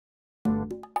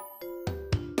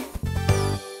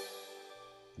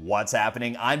What's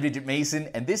happening? I'm DigitMason,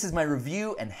 and this is my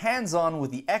review and hands-on with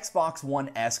the Xbox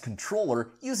One S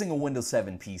controller using a Windows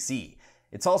 7 PC.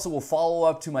 It's also a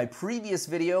follow-up to my previous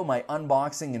video, my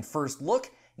unboxing and first look,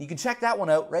 and you can check that one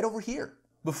out right over here.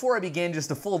 Before I begin,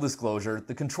 just a full disclosure,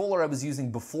 the controller I was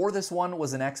using before this one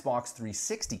was an Xbox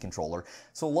 360 controller,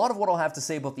 so a lot of what I'll have to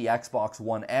say about the Xbox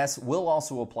One S will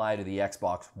also apply to the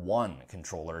Xbox One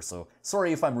controller, so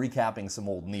sorry if I'm recapping some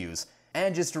old news.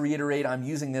 And just to reiterate, I'm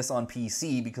using this on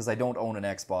PC because I don't own an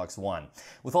Xbox One.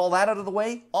 With all that out of the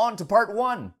way, on to part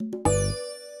 1!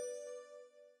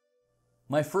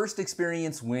 My first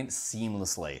experience went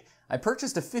seamlessly. I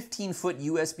purchased a 15-foot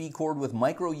USB cord with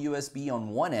micro USB on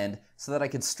one end so that I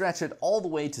could stretch it all the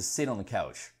way to sit on the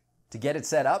couch. To get it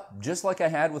set up, just like I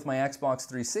had with my Xbox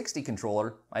 360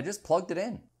 controller, I just plugged it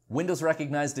in. Windows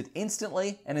recognized it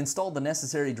instantly and installed the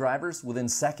necessary drivers within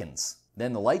seconds.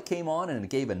 Then the light came on and it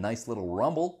gave a nice little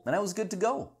rumble, and I was good to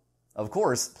go. Of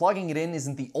course, plugging it in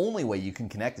isn't the only way you can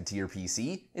connect it to your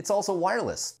PC, it's also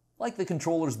wireless. Like the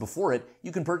controllers before it,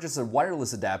 you can purchase a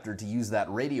wireless adapter to use that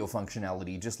radio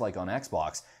functionality just like on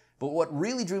Xbox. But what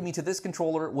really drew me to this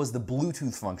controller was the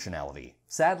Bluetooth functionality.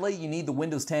 Sadly, you need the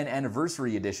Windows 10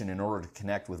 Anniversary Edition in order to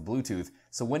connect with Bluetooth,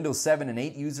 so Windows 7 and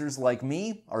 8 users like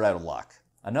me are out of luck.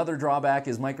 Another drawback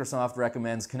is Microsoft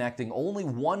recommends connecting only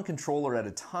one controller at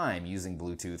a time using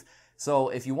Bluetooth, so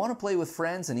if you want to play with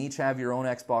friends and each have your own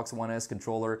Xbox One S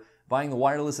controller, buying the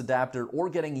wireless adapter or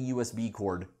getting a USB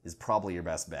cord is probably your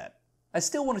best bet. I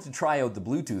still wanted to try out the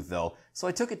Bluetooth though, so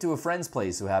I took it to a friend's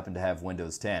place who happened to have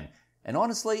Windows 10, and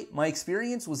honestly, my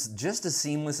experience was just as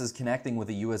seamless as connecting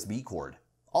with a USB cord.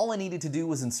 All I needed to do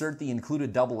was insert the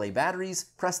included AA batteries,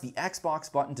 press the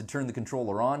Xbox button to turn the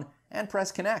controller on, and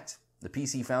press connect. The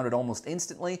PC found it almost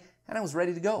instantly, and I was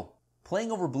ready to go.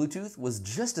 Playing over Bluetooth was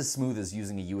just as smooth as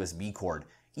using a USB cord.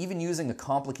 Even using a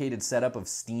complicated setup of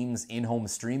Steam's in-home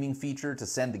streaming feature to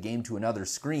send the game to another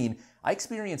screen, I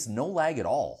experienced no lag at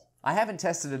all. I haven't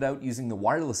tested it out using the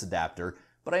wireless adapter,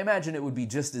 but I imagine it would be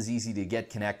just as easy to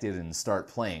get connected and start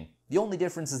playing. The only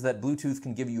difference is that Bluetooth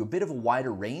can give you a bit of a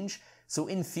wider range, so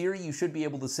in theory you should be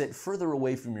able to sit further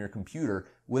away from your computer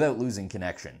without losing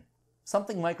connection.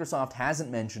 Something Microsoft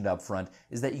hasn't mentioned up front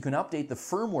is that you can update the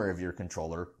firmware of your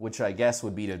controller, which I guess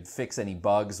would be to fix any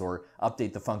bugs or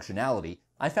update the functionality.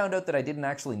 I found out that I didn't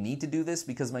actually need to do this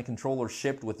because my controller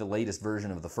shipped with the latest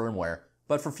version of the firmware.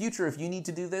 But for future, if you need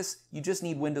to do this, you just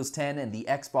need Windows 10 and the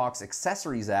Xbox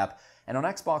Accessories app, and on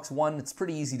Xbox One it's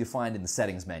pretty easy to find in the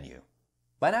settings menu.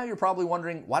 By now you're probably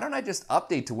wondering, why don't I just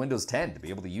update to Windows 10 to be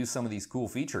able to use some of these cool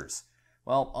features?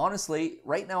 Well, honestly,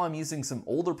 right now I'm using some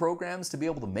older programs to be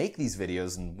able to make these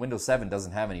videos, and Windows 7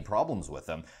 doesn't have any problems with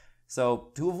them.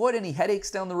 So, to avoid any headaches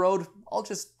down the road, I'll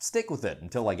just stick with it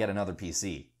until I get another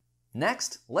PC.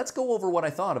 Next, let's go over what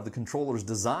I thought of the controller's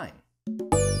design.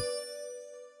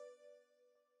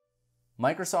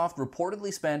 Microsoft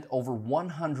reportedly spent over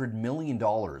 $100 million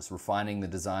refining the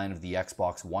design of the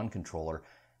Xbox One controller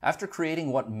after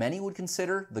creating what many would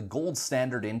consider the gold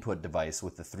standard input device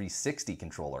with the 360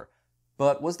 controller.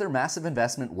 But was their massive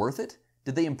investment worth it?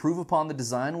 Did they improve upon the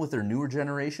design with their newer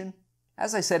generation?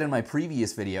 As I said in my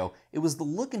previous video, it was the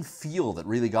look and feel that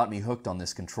really got me hooked on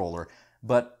this controller,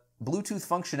 but Bluetooth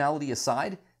functionality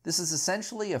aside, this is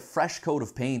essentially a fresh coat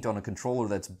of paint on a controller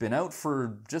that's been out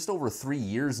for just over 3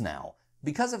 years now.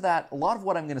 Because of that, a lot of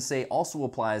what I'm going to say also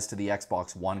applies to the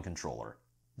Xbox One controller.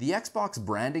 The Xbox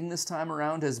branding this time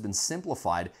around has been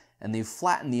simplified, and they've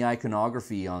flattened the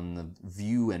iconography on the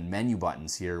view and menu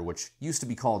buttons here, which used to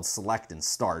be called Select and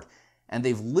Start, and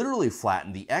they've literally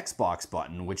flattened the Xbox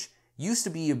button, which used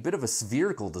to be a bit of a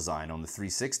spherical design on the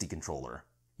 360 controller.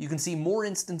 You can see more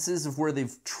instances of where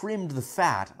they've trimmed the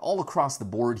fat all across the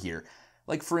board here,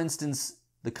 like for instance,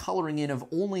 the coloring in of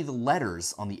only the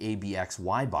letters on the A, B, X,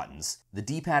 Y buttons. The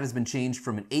D-pad has been changed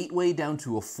from an 8-way down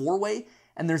to a 4-way,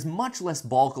 and there's much less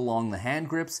bulk along the hand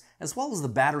grips, as well as the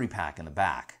battery pack in the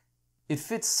back. It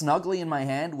fits snugly in my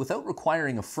hand without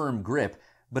requiring a firm grip,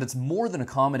 but it's more than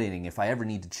accommodating if I ever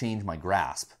need to change my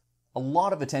grasp. A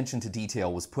lot of attention to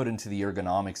detail was put into the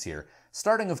ergonomics here,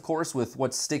 starting of course with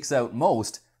what sticks out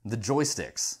most, the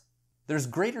joysticks. There's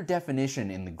greater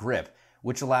definition in the grip,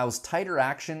 which allows tighter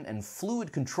action and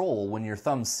fluid control when your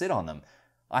thumbs sit on them.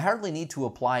 I hardly need to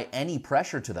apply any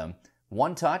pressure to them.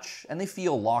 One touch and they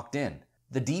feel locked in.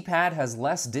 The D-pad has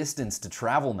less distance to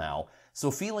travel now, so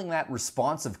feeling that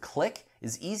responsive click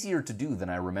is easier to do than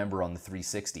I remember on the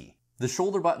 360. The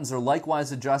shoulder buttons are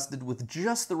likewise adjusted with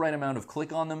just the right amount of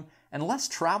click on them and less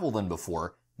travel than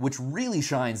before, which really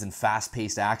shines in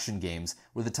fast-paced action games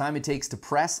where the time it takes to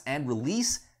press and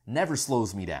release never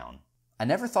slows me down. I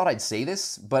never thought I'd say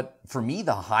this, but for me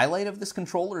the highlight of this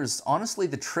controller is honestly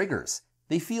the triggers.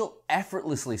 They feel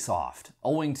effortlessly soft,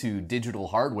 owing to digital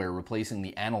hardware replacing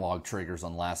the analog triggers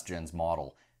on last gen's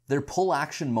model. Their pull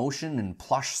action motion and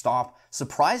plush stop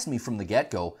surprised me from the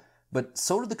get-go, but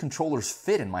so did the controller's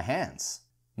fit in my hands.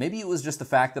 Maybe it was just the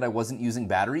fact that I wasn't using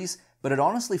batteries, but it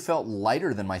honestly felt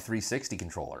lighter than my 360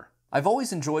 controller. I've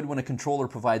always enjoyed when a controller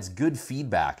provides good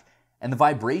feedback, and the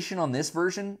vibration on this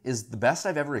version is the best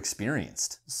I've ever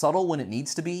experienced. Subtle when it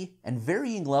needs to be, and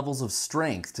varying levels of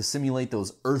strength to simulate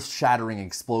those earth-shattering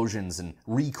explosions and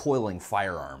recoiling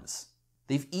firearms.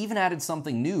 They've even added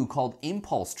something new called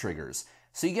impulse triggers,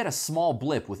 so you get a small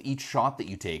blip with each shot that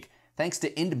you take, thanks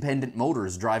to independent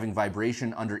motors driving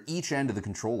vibration under each end of the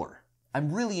controller.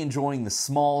 I'm really enjoying the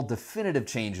small, definitive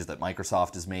changes that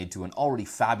Microsoft has made to an already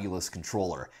fabulous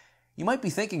controller. You might be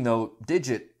thinking though,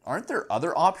 Digit, aren't there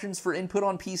other options for input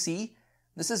on PC?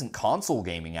 This isn't console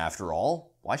gaming after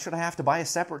all. Why should I have to buy a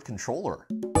separate controller?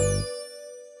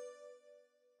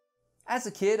 As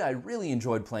a kid, I really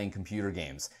enjoyed playing computer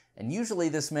games, and usually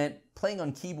this meant playing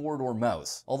on keyboard or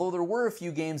mouse, although there were a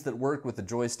few games that worked with a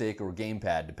joystick or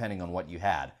gamepad depending on what you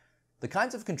had. The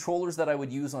kinds of controllers that I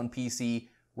would use on PC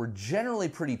were generally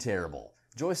pretty terrible.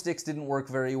 Joysticks didn't work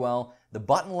very well, the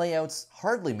button layouts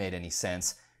hardly made any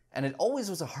sense, and it always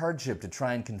was a hardship to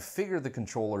try and configure the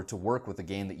controller to work with the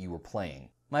game that you were playing.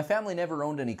 My family never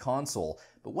owned any console,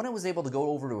 but when I was able to go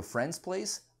over to a friend's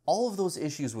place, all of those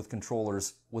issues with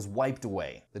controllers was wiped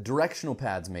away. The directional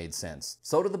pads made sense,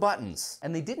 so did the buttons,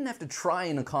 and they didn't have to try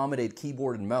and accommodate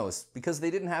keyboard and mouse because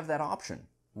they didn't have that option.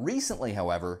 Recently,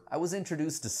 however, I was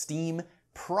introduced to Steam,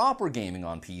 proper gaming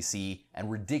on PC,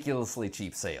 and ridiculously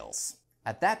cheap sales.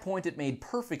 At that point, it made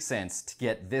perfect sense to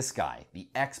get this guy, the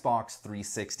Xbox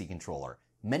 360 controller.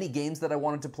 Many games that I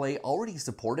wanted to play already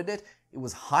supported it, it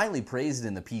was highly praised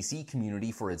in the PC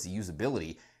community for its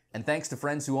usability, and thanks to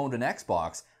friends who owned an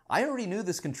Xbox, I already knew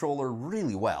this controller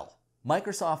really well.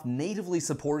 Microsoft natively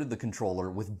supported the controller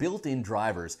with built-in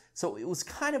drivers, so it was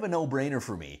kind of a no-brainer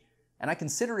for me, and I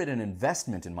consider it an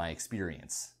investment in my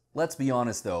experience. Let's be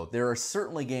honest though, there are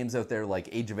certainly games out there like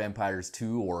Age of Empires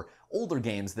 2 or older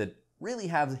games that really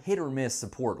have hit or miss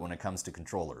support when it comes to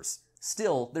controllers.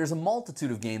 Still, there's a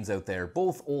multitude of games out there,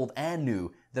 both old and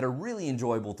new, that are really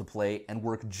enjoyable to play and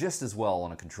work just as well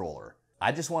on a controller.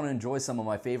 I just want to enjoy some of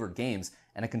my favorite games,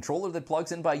 and a controller that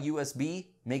plugs in by USB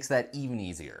makes that even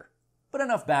easier. But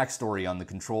enough backstory on the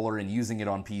controller and using it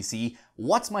on PC,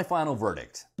 what's my final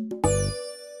verdict?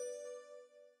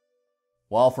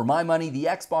 Well, for my money, the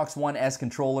Xbox One S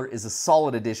controller is a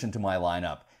solid addition to my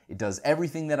lineup. It does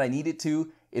everything that I need it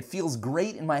to, it feels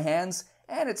great in my hands,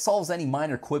 and it solves any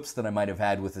minor quips that I might have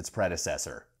had with its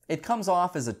predecessor. It comes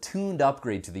off as a tuned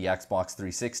upgrade to the Xbox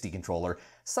 360 controller,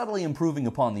 subtly improving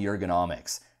upon the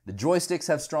ergonomics. The joysticks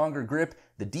have stronger grip,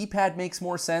 the D-pad makes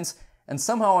more sense, and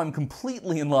somehow I'm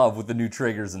completely in love with the new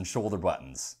triggers and shoulder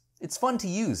buttons. It's fun to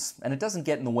use, and it doesn't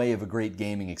get in the way of a great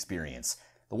gaming experience.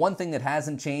 The one thing that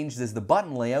hasn't changed is the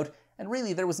button layout, and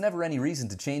really there was never any reason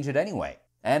to change it anyway.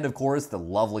 And of course, the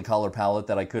lovely color palette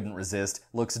that I couldn't resist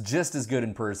looks just as good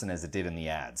in person as it did in the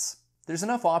ads. There's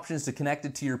enough options to connect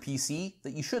it to your PC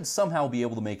that you should somehow be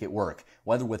able to make it work,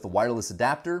 whether with the wireless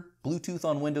adapter, Bluetooth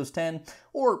on Windows 10,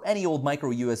 or any old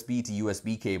micro USB to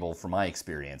USB cable from my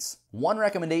experience. One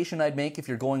recommendation I'd make if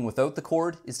you're going without the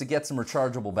cord is to get some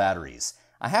rechargeable batteries.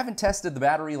 I haven't tested the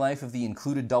battery life of the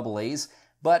included AA's,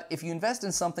 but if you invest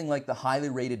in something like the highly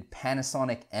rated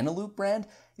Panasonic Eneloop brand,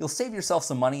 you'll save yourself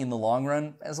some money in the long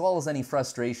run, as well as any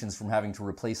frustrations from having to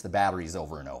replace the batteries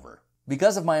over and over.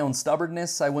 Because of my own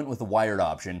stubbornness, I went with the wired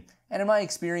option, and in my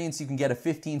experience you can get a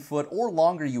 15-foot or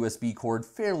longer USB cord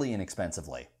fairly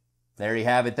inexpensively. There you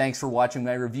have it, thanks for watching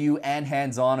my review and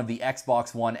hands-on of the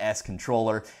Xbox One S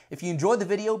controller. If you enjoyed the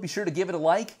video, be sure to give it a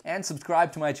like and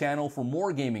subscribe to my channel for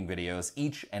more gaming videos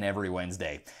each and every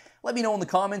Wednesday. Let me know in the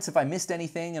comments if I missed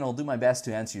anything and I'll do my best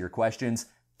to answer your questions.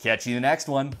 Catch you in the next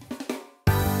one.